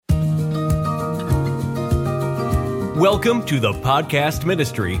Welcome to the podcast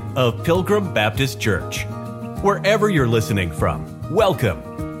ministry of Pilgrim Baptist Church. Wherever you're listening from,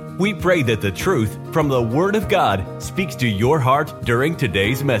 welcome. We pray that the truth from the Word of God speaks to your heart during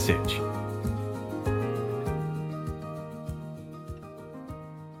today's message.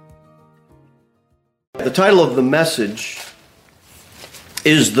 The title of the message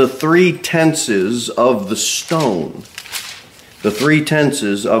is The Three Tenses of the Stone. The Three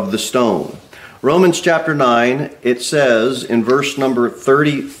Tenses of the Stone. Romans chapter 9, it says in verse number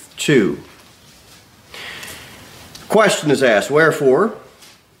 32. Question is asked, wherefore?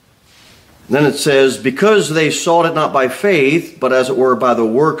 Then it says, because they sought it not by faith, but as it were by the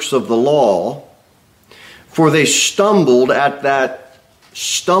works of the law, for they stumbled at that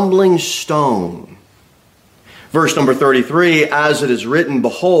stumbling stone. Verse number 33, as it is written,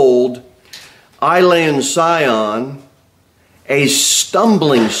 behold, I lay in Sion a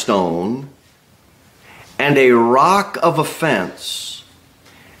stumbling stone and a rock of offense,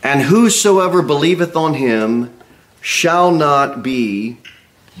 and whosoever believeth on him shall not be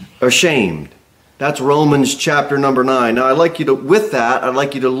ashamed. That's Romans chapter number 9. Now I'd like you to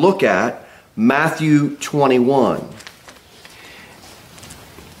look at Matthew 21.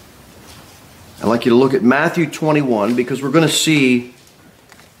 I'd like you to look at Matthew 21 because we're going to see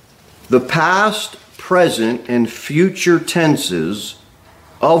the past, present, and future tenses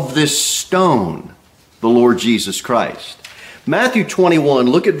of this stone, the Lord Jesus Christ. Matthew 21,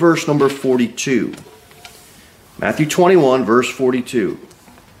 look at verse number 42. Matthew 21, verse 42.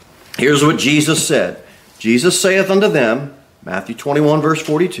 Here's what Jesus said. Jesus saith unto them, Matthew 21, verse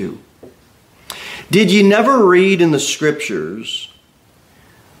 42, did ye never read in the Scriptures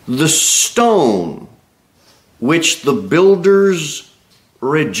the stone which the builders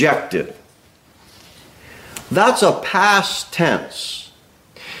rejected? That's a past tense.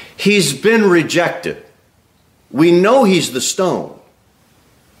 He's been rejected. We know he's the stone.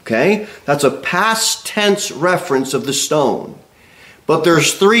 Okay? That's a past tense reference of the stone. But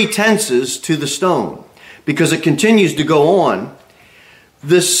there's three tenses to the stone because it continues to go on.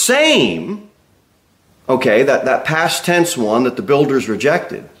 The same, okay, that past tense one that the builders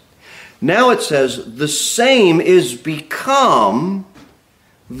rejected. Now it says the same is become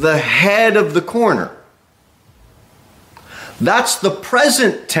the head of the corner. That's the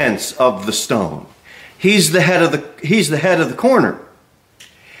present tense of the stone. He's the head of the corner.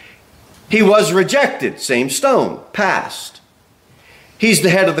 He was rejected, same stone, past. He's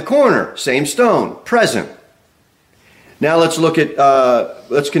the head of the corner, same stone, present. Now let's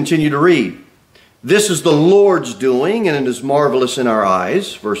continue to read. This is the Lord's doing, and it is marvelous in our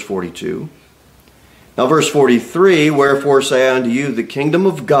eyes, verse 42. Now verse 43, wherefore say I unto you, the kingdom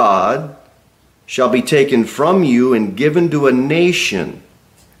of God shall be taken from you and given to a nation,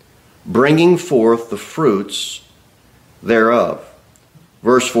 bringing forth the fruits thereof.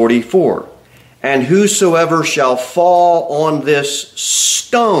 Verse 44, and whosoever shall fall on this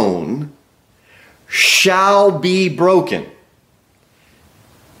stone shall be broken.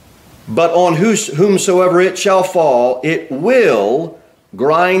 But on whomsoever it shall fall, it will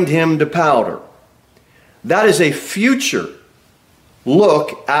grind him to powder. That is a future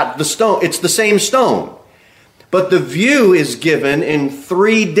look at the stone. It's the same stone. But the view is given in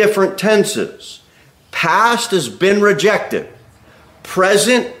three different tenses. Past has been rejected.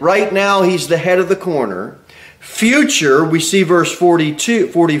 Present, right now, he's the head of the corner. Future, we see verse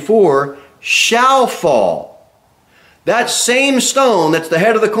 44, shall fall. That same stone that's the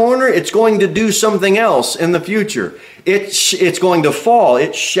head of the corner, it's going to do something else in the future. It's going to fall.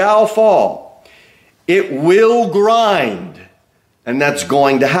 It shall fall. It will grind. And that's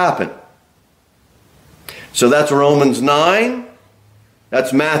going to happen. So that's Romans 9.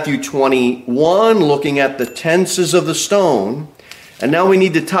 That's Matthew 21, looking at the tenses of the stone. And now we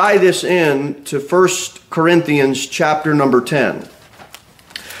need to tie this in to 1 Corinthians chapter number 10.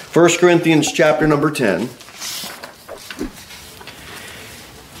 1 Corinthians chapter number 10.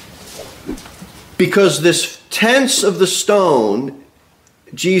 Because this tense of the stone,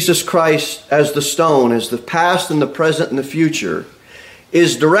 Jesus Christ as the stone, as the past and the present and the future,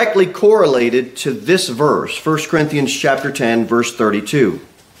 is directly correlated to this verse, 1 Corinthians chapter 10, verse 32.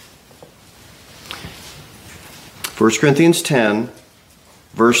 1 Corinthians 10,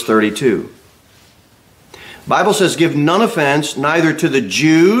 verse 32. The Bible says, give none offense, neither to the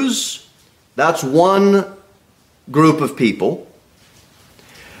Jews, that's one group of people,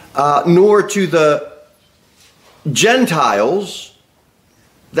 nor to the Gentiles,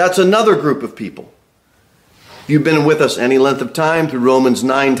 that's another group of people. If you've been with us any length of time through Romans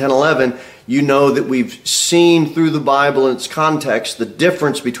 9, 10, 11, you know that we've seen through the Bible and its context the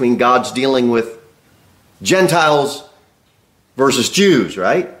difference between God's dealing with Gentiles versus Jews,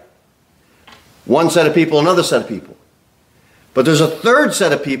 right? One set of people, another set of people. But there's a third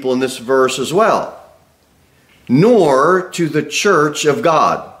set of people in this verse as well. Nor to the church of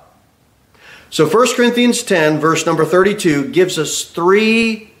God. So 1 Corinthians 10, verse number 32, gives us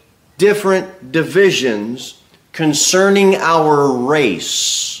three different divisions concerning our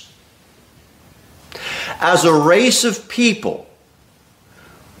race. As a race of people,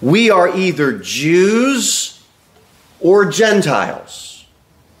 we are either Jews or Gentiles.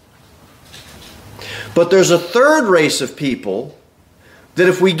 But there's a third race of people that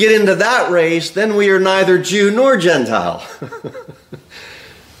if we get into that race, then we are neither Jew nor Gentile.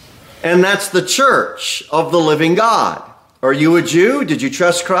 And that's the church of the living God. Are you a Jew? Did you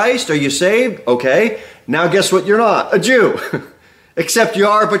trust Christ? Are you saved? Okay. Now guess what? You're not a Jew. Except you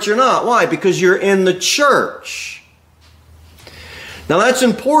are, but you're not. Why? Because you're in the church. Now that's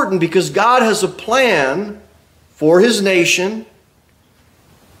important because God has a plan for His nation.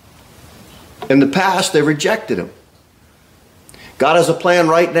 In the past, they rejected Him. God has a plan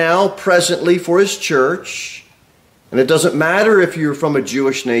right now, presently, for His church. And it doesn't matter if you're from a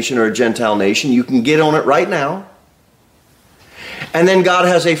Jewish nation or a Gentile nation. You can get on it right now. And then God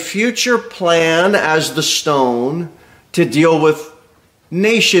has a future plan as the stone to deal with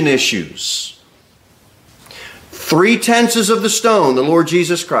nation issues. 3 tenses of the stone, the Lord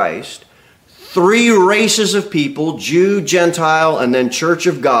Jesus Christ. 3 races of people, Jew, Gentile, and then church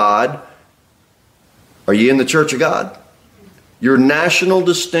of God. Are you in the church of God? Your national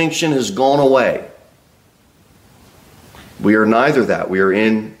distinction has gone away. We are neither that. We are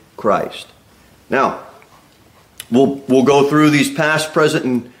in Christ. Now, we'll go through these past, present,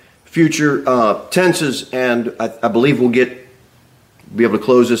 and future tenses, and I believe we'll be able to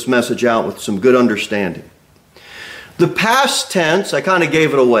close this message out with some good understanding. The past tense, I kind of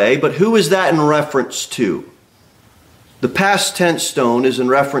gave it away, but who is that in reference to? The past tense stone is in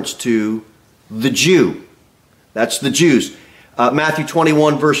reference to the Jew. That's the Jews. Matthew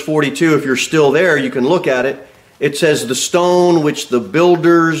 21, verse 42, if you're still there, you can look at it. It says, the stone which the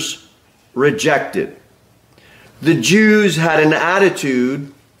builders rejected. The Jews had an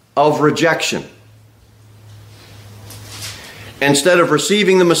attitude of rejection. Instead of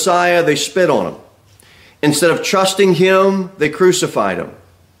receiving the Messiah, they spit on Him. Instead of trusting Him, they crucified Him.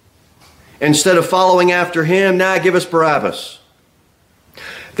 Instead of following after Him, give us Barabbas.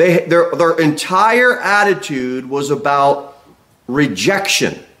 Their entire attitude was about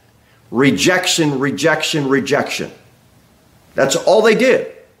rejection. Rejection, rejection, rejection. That's all they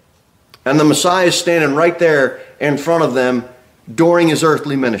did. And the Messiah is standing right there in front of them during His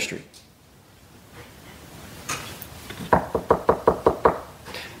earthly ministry.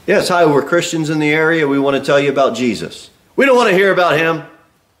 Yes, hi, we're Christians in the area. We want to tell you about Jesus. We don't want to hear about Him.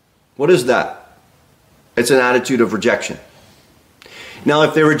 What is that? It's an attitude of rejection. Now,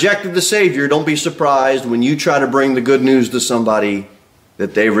 if they rejected the Savior, don't be surprised when you try to bring the good news to somebody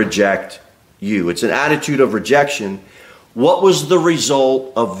that they reject you. It's an attitude of rejection. What was the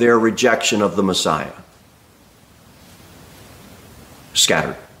result of their rejection of the Messiah?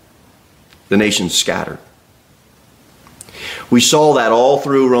 Scattered. The nations scattered. We saw that all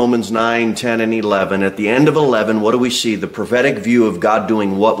through Romans 9, 10, and 11. At the end of 11, what do we see? The prophetic view of God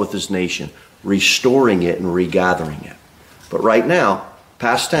doing what with His nation? Restoring it and regathering it. But right now,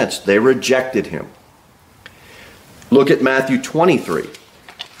 past tense, they rejected Him. Look at Matthew 23.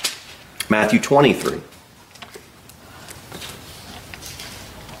 Matthew 23.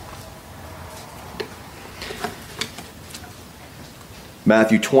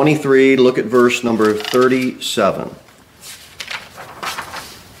 Matthew 23, look at verse number 37.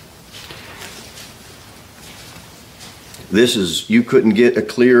 This is, you couldn't get a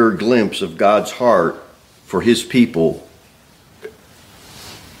clearer glimpse of God's heart for His people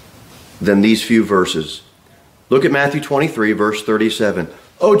than these few verses. Look at Matthew 23, verse 37.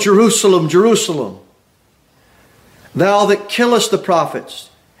 O Jerusalem, Jerusalem, thou that killest the prophets,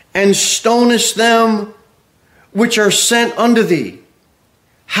 and stonest them which are sent unto thee,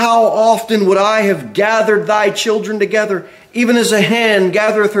 how often would I have gathered thy children together, even as a hen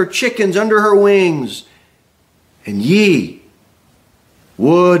gathereth her chickens under her wings, and ye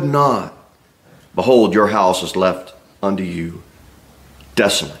would not. Behold, your house is left unto you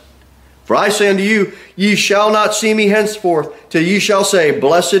desolate. For I say unto you, ye shall not see me henceforth, till ye shall say,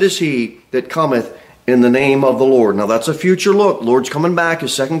 blessed is he that cometh in the name of the Lord. Now that's a future look. Lord's coming back,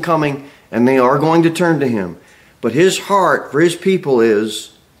 His second coming, and they are going to turn to Him. But His heart for His people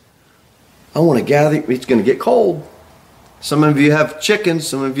is, I want to gather. It's going to get cold. Some of you have chickens,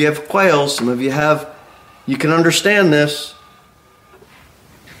 some of you have quails, some of you can understand this.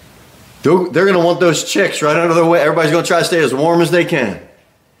 They're going to want those chicks right under their way. Everybody's going to try to stay as warm as they can.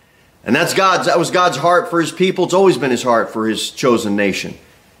 And that was God's heart for his people. It's always been his heart for his chosen nation.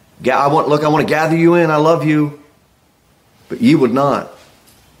 I want to gather you in. I love you. But ye would not.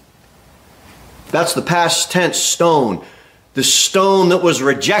 That's the past tense stone. The stone that was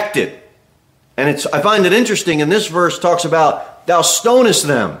rejected. And I find it interesting in this verse talks about, thou stonest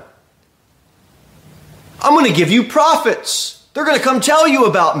them. I'm going to give you prophets. They're going to come tell you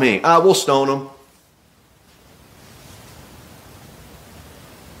about me. We'll stone them.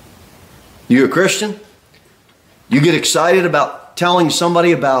 You a Christian? You get excited about telling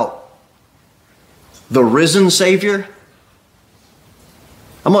somebody about the risen Savior?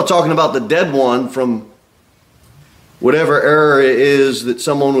 I'm not talking about the dead one from whatever era it is that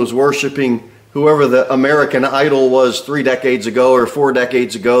someone was worshiping, whoever the American Idol was 3 decades ago or 4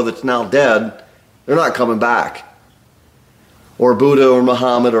 decades ago that's now dead. They're not coming back. Or Buddha or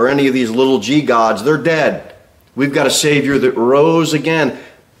Muhammad or any of these little G gods, they're dead. We've got a Savior that rose again.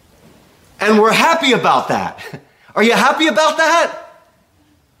 And we're happy about that. Are you happy about that?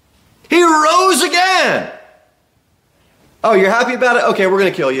 He rose again. Oh, you're happy about it? Okay, we're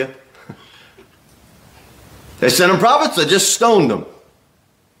going to kill you. They sent him prophets, they just stoned them.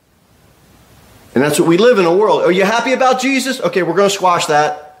 And that's what we live in a world. Are you happy about Jesus? Okay, we're going to squash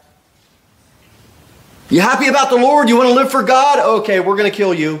that. You happy about the Lord? You want to live for God? Okay, we're going to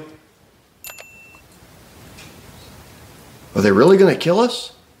kill you. Are they really going to kill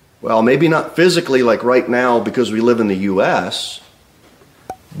us? Well, maybe not physically like right now because we live in the U.S.,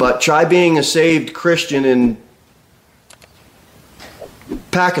 but try being a saved Christian in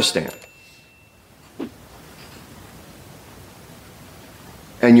Pakistan.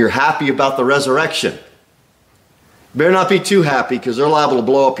 And you're happy about the resurrection. Better not be too happy because they're liable to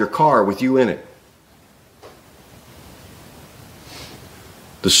blow up your car with you in it.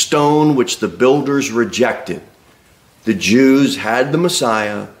 The stone which the builders rejected. The Jews had the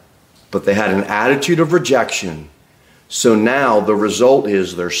Messiah, but they had an attitude of rejection. So now the result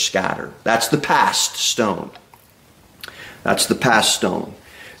is they're scattered. That's the past stone. That's the past stone.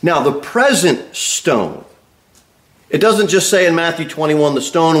 Now the present stone. It doesn't just say in Matthew 21, the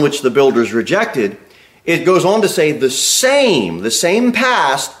stone which the builders rejected. It goes on to say the same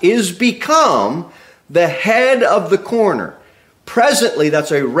past is become the head of the corner. Presently,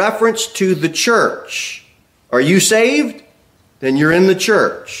 that's a reference to the church. Are you saved? Then you're in the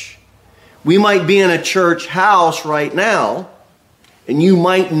church. We might be in a church house right now, and you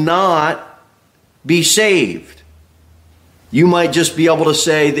might not be saved. You might just be able to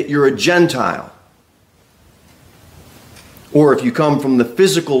say that you're a Gentile. Or if you come from the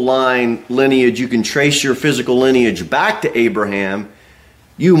physical lineage, you can trace your physical lineage back to Abraham.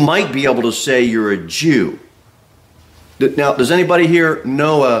 You might be able to say you're a Jew. Now, does anybody here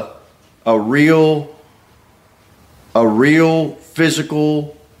know a real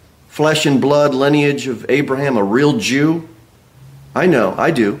physical flesh and blood lineage of Abraham, a real Jew? I know,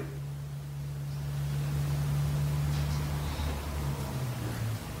 I do.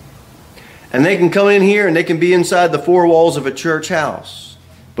 And they can come in here and they can be inside the 4 walls of a church house.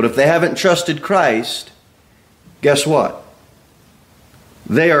 But if they haven't trusted Christ, guess what?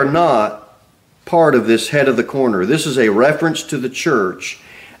 They are not part of this head of the corner. This is a reference to the church.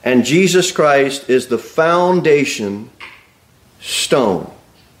 And Jesus Christ is the foundation stone.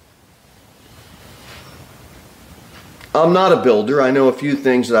 I'm not a builder. I know a few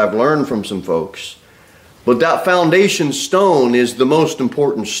things that I've learned from some folks. But that foundation stone is the most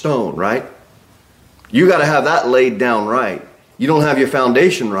important stone, right? You got to have that laid down right. You don't have your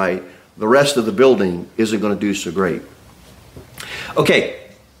foundation right, the rest of the building isn't going to do so great. Okay.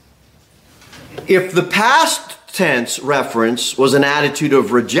 If the past tense reference was an attitude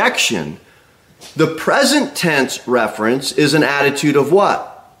of rejection, the present tense reference is an attitude of what?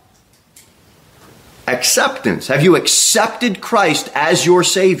 Acceptance. Have you accepted Christ as your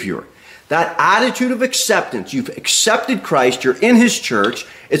Savior? That attitude of acceptance, you've accepted Christ, you're in His church.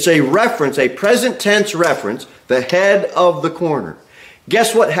 It's a reference, a present tense reference, the head of the corner.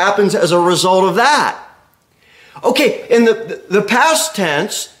 Guess what happens as a result of that? Okay, in the past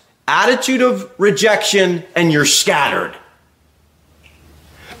tense, attitude of rejection, and you're scattered.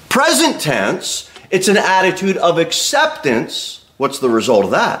 Present tense, it's an attitude of acceptance. What's the result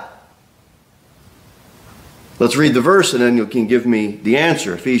of that? Let's read the verse and then you can give me the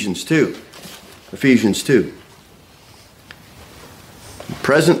answer. Ephesians 2. Ephesians 2.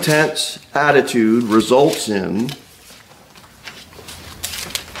 Present tense attitude results in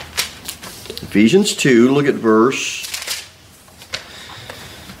Ephesians 2. Look at verse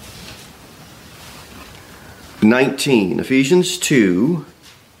 19. Ephesians 2.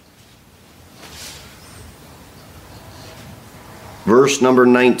 Verse number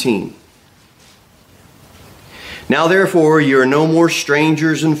 19. Now therefore you are no more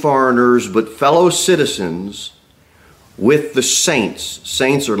strangers and foreigners, but fellow citizens with the saints.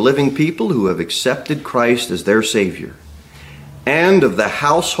 Saints are living people who have accepted Christ as their Savior. And of the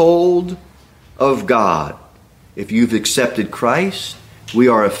household of God. If you've accepted Christ, we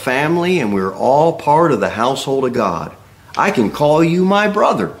are a family and we're all part of the household of God. I can call you my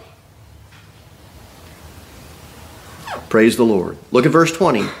brother. Praise the Lord. Look at verse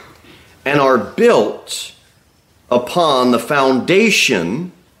 20. And are built upon the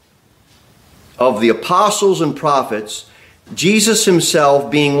foundation of the apostles and prophets, Jesus himself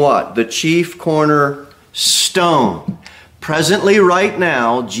being what? The chief cornerstone. Presently, right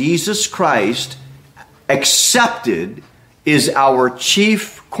now, Jesus Christ, accepted, is our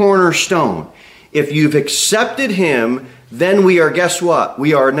chief cornerstone. If you've accepted him, then we are, guess what?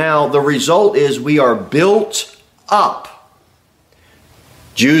 We are now, the result is we are built up.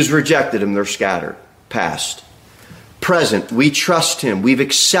 Jews rejected him, they're scattered. Past. Present, we trust him, we've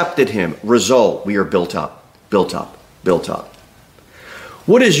accepted him. Result, we are built up, built up, built up.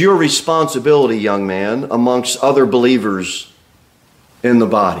 What is your responsibility, young man, amongst other believers in the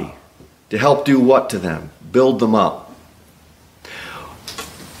body? To help do what to them? Build them up.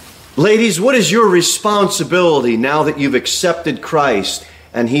 Ladies, what is your responsibility now that you've accepted Christ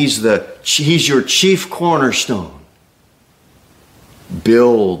and He's your chief cornerstone?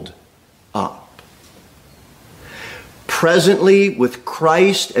 Build up. Presently, with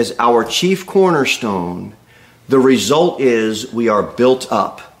Christ as our chief cornerstone, the result is we are built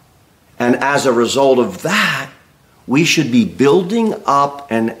up. And as a result of that, we should be building up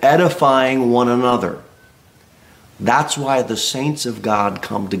and edifying one another. That's why the saints of God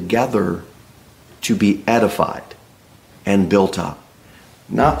come together to be edified and built up.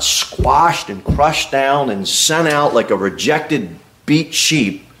 Not squashed and crushed down and sent out like a rejected, beat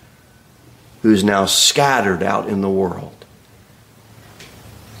sheep who's now scattered out in the world.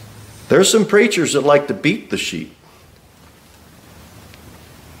 There's some preachers that like to beat the sheep.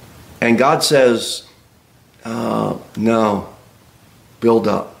 And God says, no, build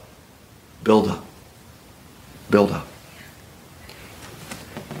up, build up, build up.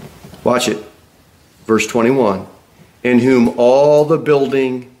 Watch it. Verse 21. In whom all the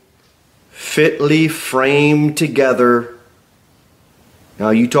building fitly framed together.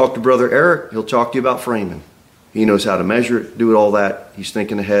 Now you talk to Brother Eric, he'll talk to you about framing. He knows how to measure it, do it, all that. He's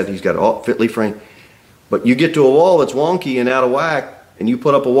thinking ahead. He's got it all fitly framed. But you get to a wall that's wonky and out of whack, and you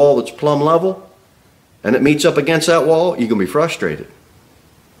put up a wall that's plumb level, and it meets up against that wall, you're going to be frustrated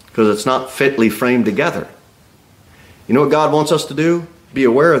because it's not fitly framed together. You know what God wants us to do? Be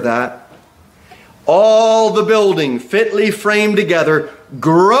aware of that. All the building fitly framed together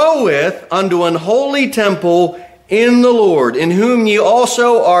groweth unto an holy temple in the Lord, in whom ye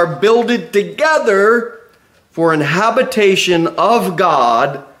also are builded together for an habitation of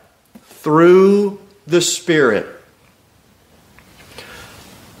God through the Spirit.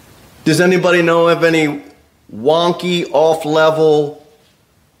 Does anybody know of any wonky, off-level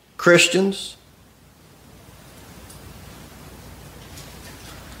Christians?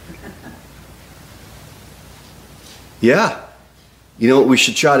 Yeah. You know what we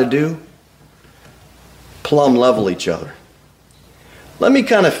should try to do? Plumb level each other. Let me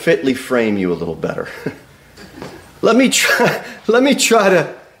kind of fitly frame you a little better. Let me try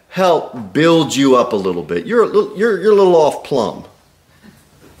to help build you up a little bit. You're a little off plumb.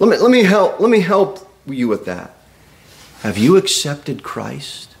 Let me help you with that. Have you accepted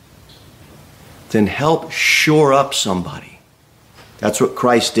Christ? Then help shore up somebody. That's what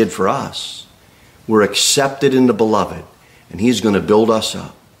Christ did for us. We're accepted in the beloved, and He's going to build us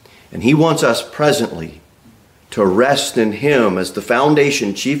up. And He wants us presently to rest in Him as the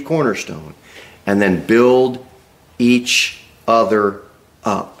foundation, chief cornerstone, and then build each other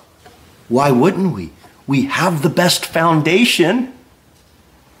up. Why wouldn't we? We have the best foundation.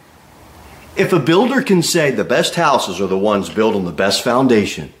 If a builder can say the best houses are the ones built on the best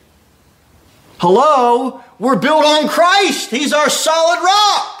foundation. Hello? We're built on Christ. He's our solid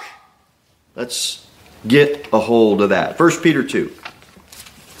rock. Let's get a hold of that. 1 Peter 2.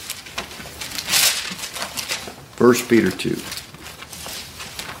 1 Peter 2.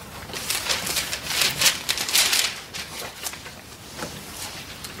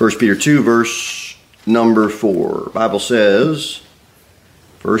 First Peter 2, verse number 4. The Bible says,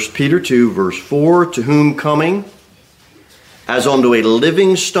 1 Peter 2, verse 4, to whom coming as unto a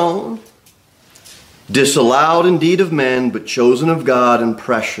living stone, disallowed indeed of men, but chosen of God and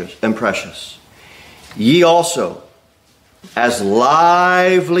precious. Ye also, as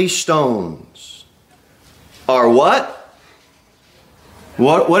lively stones, are what?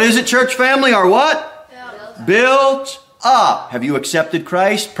 What is it, church family? Are what? Built up. Have you accepted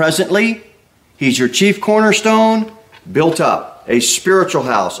Christ presently? He's your chief cornerstone. Built up. A spiritual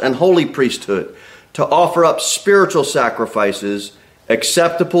house and holy priesthood to offer up spiritual sacrifices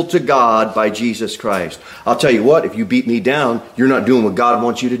acceptable to God by Jesus Christ. I'll tell you what, if you beat me down, you're not doing what God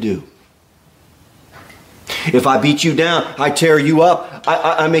wants you to do. If I beat you down, I tear you up,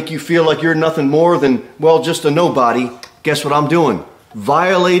 I make you feel like you're nothing more than, well, just a nobody, guess what I'm doing?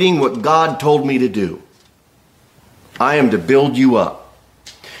 Violating what God told me to do. I am to build you up.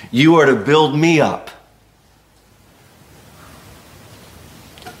 You are to build me up.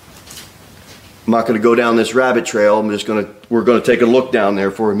 I'm not going to go down this rabbit trail. We're going to take a look down there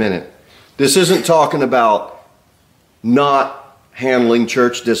for a minute. This isn't talking about not handling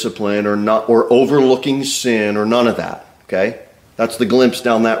church discipline or overlooking sin or none of that. Okay? That's the glimpse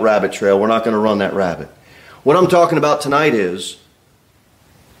down that rabbit trail. We're not going to run that rabbit. What I'm talking about tonight is,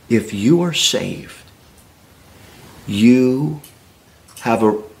 if you are saved,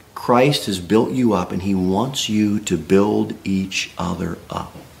 Christ has built you up and He wants you to build each other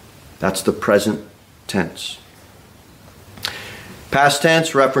up. That's the present tense. Past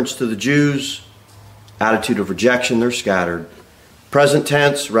tense, reference to the Jews, attitude of rejection, they're scattered. Present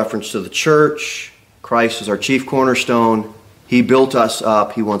tense, reference to the church. Christ is our chief cornerstone. He built us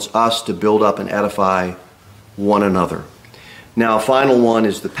up. He wants us to build up and edify one another. Now, final one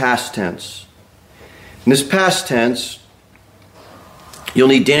is the past tense. In this past tense, you'll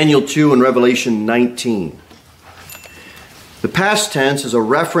need Daniel 2 and Revelation 19. The past tense is a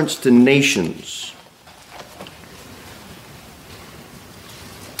reference to nations.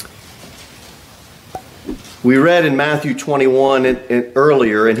 We read in Matthew 21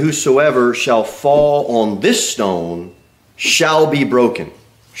 earlier, and whosoever shall fall on this stone shall be broken.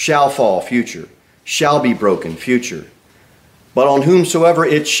 Shall fall, future. Shall be broken, future. But on whomsoever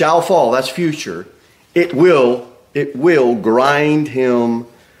it shall fall, that's future, it will grind him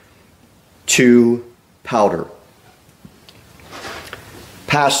to powder.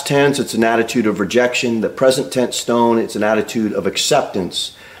 Past tense, it's an attitude of rejection. The present tense stone, it's an attitude of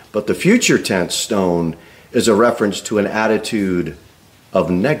acceptance. But the future tense stone is a reference to an attitude of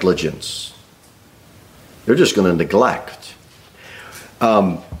negligence. They're just going to neglect.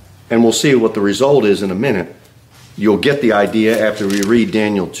 And we'll see what the result is in a minute. You'll get the idea after we read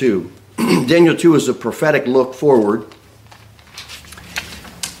Daniel 2. Daniel 2 is a prophetic look forward.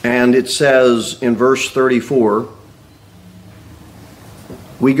 And it says in verse 34,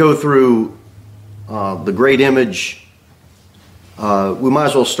 we go through the great image. We might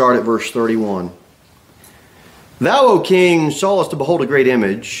as well start at verse 31. Thou, O king, sawest to behold a great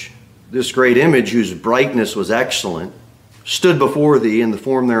image. This great image, whose brightness was excellent, stood before thee, and the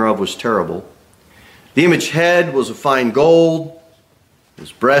form thereof was terrible. The image head was of fine gold,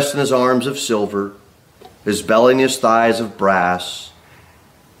 his breast and his arms of silver, his belly and his thighs of brass,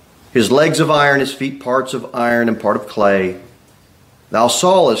 his legs of iron, his feet parts of iron and part of clay. Thou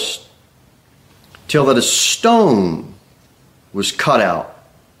sawest till that a stone was cut out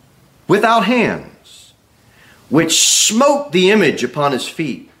without hands, which smote the image upon his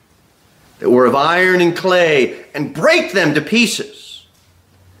feet, that were of iron and clay, and brake them to pieces.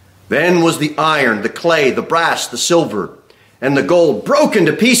 Then was the iron, the clay, the brass, the silver, and the gold broken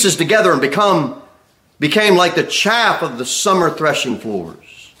to pieces together and became like the chaff of the summer threshing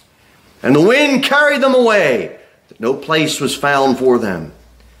floors. And the wind carried them away, that no place was found for them.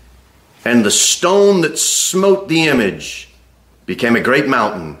 And the stone that smote the image became a great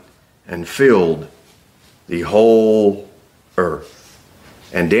mountain and filled the whole earth.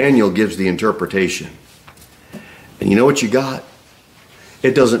 And Daniel gives the interpretation. And you know what you got?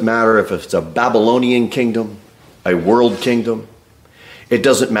 It doesn't matter if it's a Babylonian kingdom, a world kingdom. It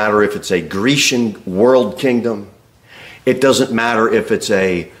doesn't matter if it's a Grecian world kingdom. It doesn't matter if it's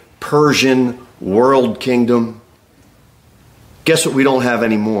a Persian world kingdom. Guess what we don't have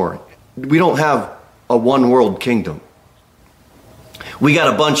anymore? We don't have a one world kingdom. We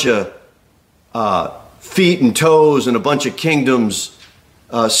got a bunch of feet and toes and a bunch of kingdoms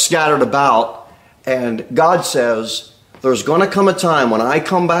scattered about. And God says, there's going to come a time when I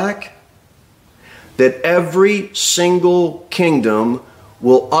come back that every single kingdom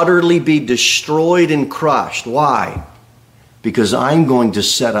will utterly be destroyed and crushed. Why? Because I'm going to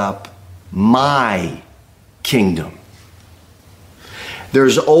set up my kingdom.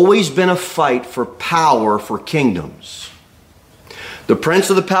 There's always been a fight for power for kingdoms. The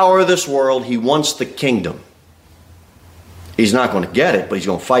prince of the power of this world, he wants the kingdom. He's not going to get it, but he's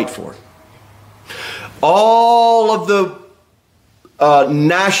going to fight for it. All of the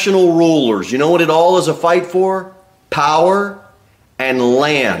national rulers, you know what it all is a fight for? Power and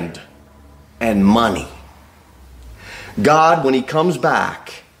land and money. God, when he comes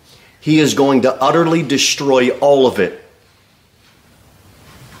back, he is going to utterly destroy all of it,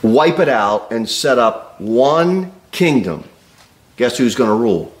 wipe it out, and set up one kingdom. Guess who's going to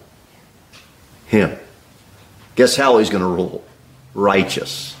rule? Him. Guess how he's going to rule?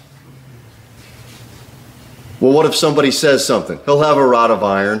 Righteous. Well, what if somebody says something? He'll have a rod of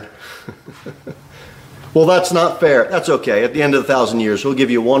iron. Well, that's not fair. That's okay. At the end of 1,000 years, he'll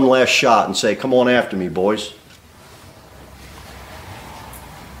give you one last shot and say, come on after me, boys.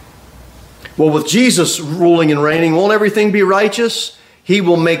 Well, with Jesus ruling and reigning, won't everything be righteous? He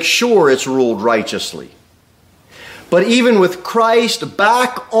will make sure it's ruled righteously. But even with Christ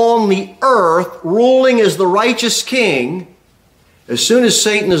back on the earth, ruling as the righteous king, as soon as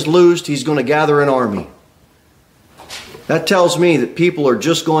Satan is loosed, he's going to gather an army. That tells me that people are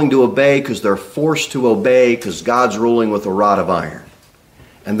just going to obey because they're forced to obey because God's ruling with a rod of iron.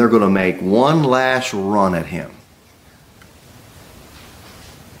 And they're going to make one last run at him.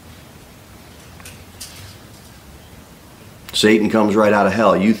 Satan comes right out of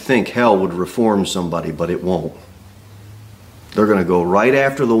hell. You think hell would reform somebody, but it won't. They're going to go right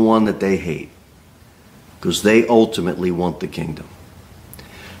after the one that they hate because they ultimately want the kingdom.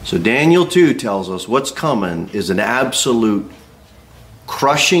 So Daniel 2 tells us what's coming is an absolute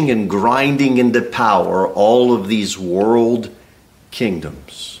crushing and grinding into power all of these world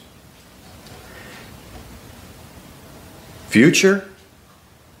kingdoms. Future,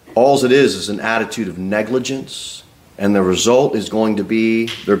 all it is an attitude of negligence, and the result is going to be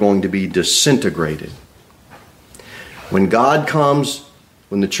they're going to be disintegrated. When God comes,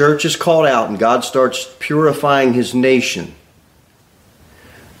 when the church is called out and God starts purifying his nation,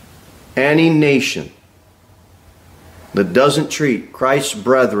 any nation that doesn't treat Christ's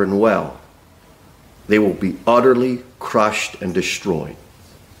brethren well, they will be utterly crushed and destroyed.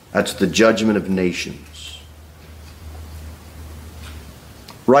 That's the judgment of nations.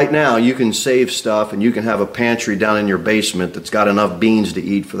 Right now, you can save stuff and you can have a pantry down in your basement that's got enough beans to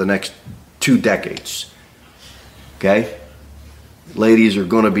eat for the next 2 decades. Okay? Ladies are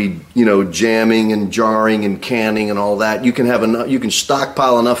going to be, jamming and jarring and canning and all that. You can have enough. You can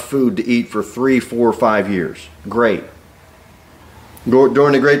stockpile enough food to eat for 3, 4, 5 years. Great.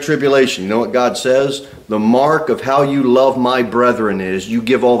 During the Great Tribulation, you know what God says? The mark of how you love my brethren is you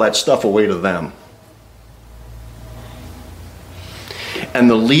give all that stuff away to them. And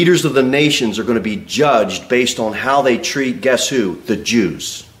the leaders of the nations are going to be judged based on how they treat, guess who? The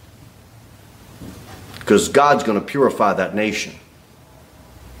Jews. Because God's going to purify that nation.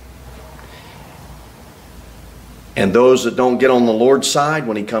 And those that don't get on the Lord's side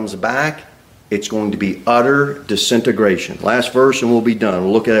when he comes back, it's going to be utter disintegration. Last verse and we'll be done.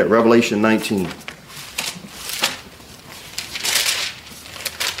 We'll look at it, Revelation 19.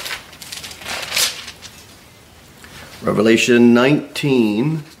 Revelation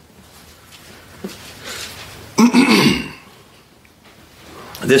 19.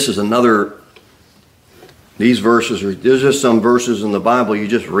 This is another, these verses are, there's just some verses in the Bible, you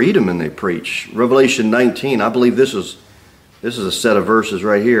just read them and they preach. Revelation 19, I believe this is a set of verses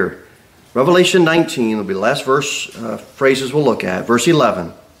right here. Revelation 19 will be the last phrases we'll look at. Verse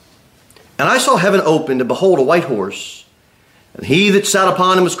 11. And I saw heaven opened, and behold, a white horse. And he that sat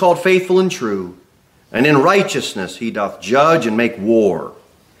upon him is called Faithful and True. And in righteousness he doth judge and make war.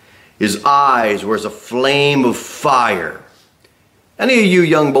 His eyes were as a flame of fire. Any of you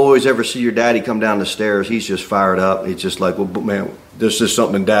young boys ever see your daddy come down the stairs? He's just fired up. He's just like, well, man, there's just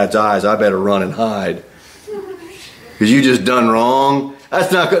something in Dad's eyes. I better run and hide. Because you just done wrong.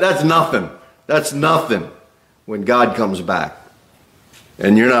 That's not good. That's nothing. That's nothing when God comes back.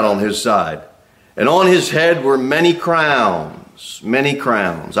 And you're not on his side. And on his head were many crowns. Many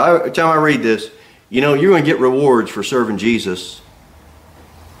crowns. Every time I read this, you're going to get rewards for serving Jesus.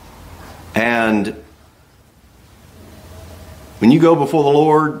 And when you go before the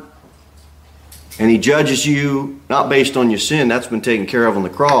Lord and he judges you, not based on your sin, that's been taken care of on the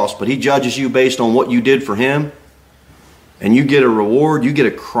cross, but he judges you based on what you did for him, and you get a reward, you get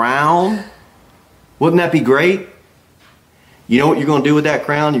a crown, wouldn't that be great? You know what you're going to do with that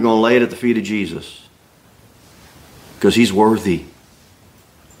crown? You're going to lay it at the feet of Jesus. Because he's worthy.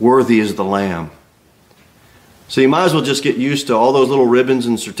 Worthy is the Lamb. So you might as well just get used to all those little ribbons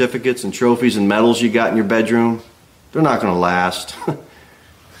and certificates and trophies and medals you got in your bedroom. They're not going to last.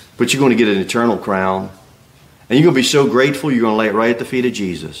 But you're going to get an eternal crown. And you're going to be so grateful, you're going to lay it right at the feet of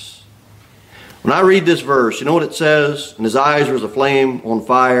Jesus. When I read this verse, you know what it says? And his eyes were as a flame on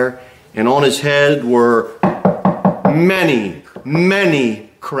fire, and on his head were many, many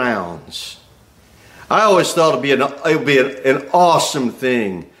crowns. I always thought it would be an awesome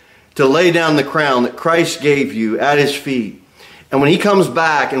thing to lay down the crown that Christ gave you at his feet. And when he comes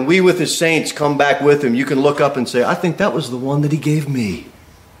back and we with his saints come back with him, you can look up and say, I think that was the one that he gave me.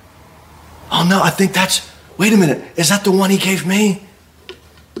 Oh no, wait a minute, is that the one he gave me?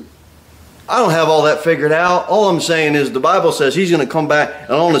 I don't have all that figured out. All I'm saying is the Bible says he's going to come back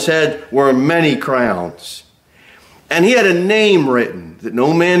and on his head were many crowns. And he had a name written that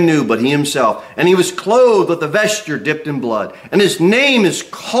no man knew but he himself. And he was clothed with a vesture dipped in blood. And his name is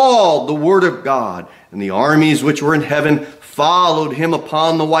called the Word of God. And the armies which were in heaven followed him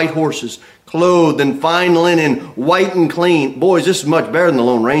upon the white horses, clothed in fine linen, white and clean. Boys, this is much better than the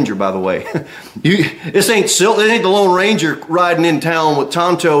Lone Ranger, by the way. This ain't the Lone Ranger riding in town with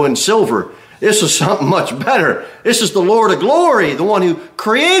Tonto and silver. This is something much better. This is the Lord of glory, the one who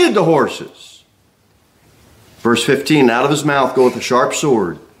created the horses. Verse 15, out of his mouth goeth a sharp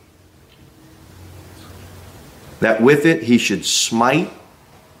sword, that with it he should smite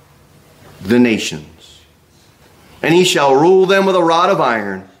the nations. And he shall rule them with a rod of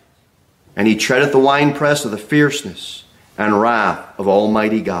iron, and he treadeth the winepress of the fierceness and wrath of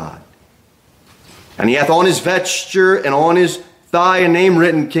Almighty God. And he hath on his vesture and on his thigh a name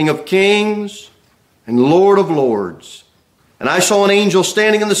written, King of Kings and Lord of Lords. And I saw an angel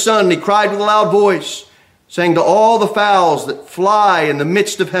standing in the sun, and he cried with a loud voice, saying to all the fowls that fly in the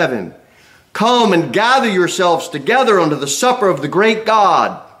midst of heaven, come and gather yourselves together unto the supper of the great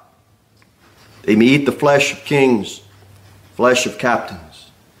God. They may eat the flesh of kings, flesh of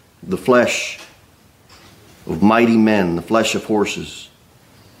captains, the flesh of mighty men, the flesh of horses,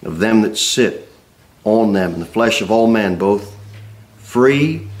 of them that sit on them, and the flesh of all men, both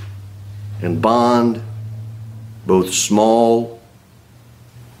free and bond, both small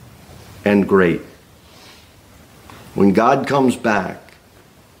and great. When God comes back,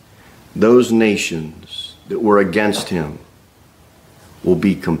 those nations that were against him will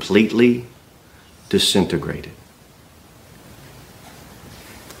be completely disintegrated.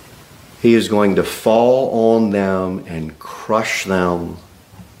 He is going to fall on them and crush them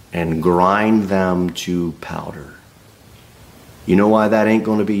and grind them to powder. You know why that ain't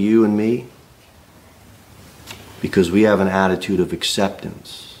going to be you and me? Because we have an attitude of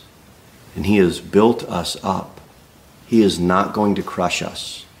acceptance. And he has built us up. He is not going to crush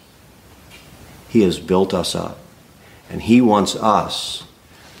us. He has built us up. And he wants us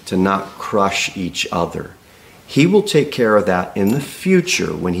to not crush each other. He will take care of that in the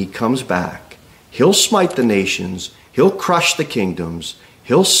future when he comes back. He'll smite the nations. He'll crush the kingdoms.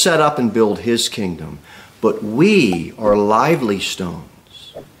 He'll set up and build his kingdom. But we are lively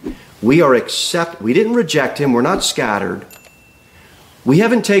stones. We didn't reject him. We're not scattered. We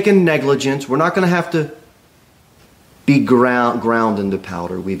haven't taken negligence. We're not going to have to be ground into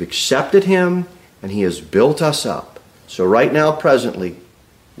powder. We've accepted him, and he has built us up. So right now, presently,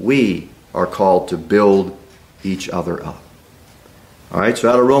 we are called to build each other up. All right, so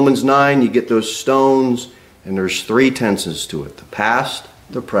out of Romans 9, you get those stones, and there's 3 tenses to it: the past,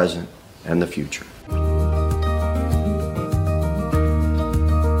 the present, and the future.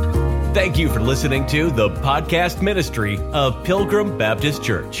 Thank you for listening to the podcast ministry of Pilgrim Baptist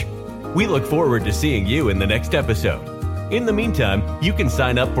Church. We look forward to seeing you in the next episode. In the meantime, you can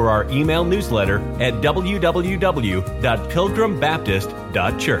sign up for our email newsletter at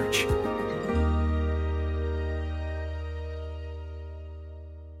www.pilgrimbaptist.church.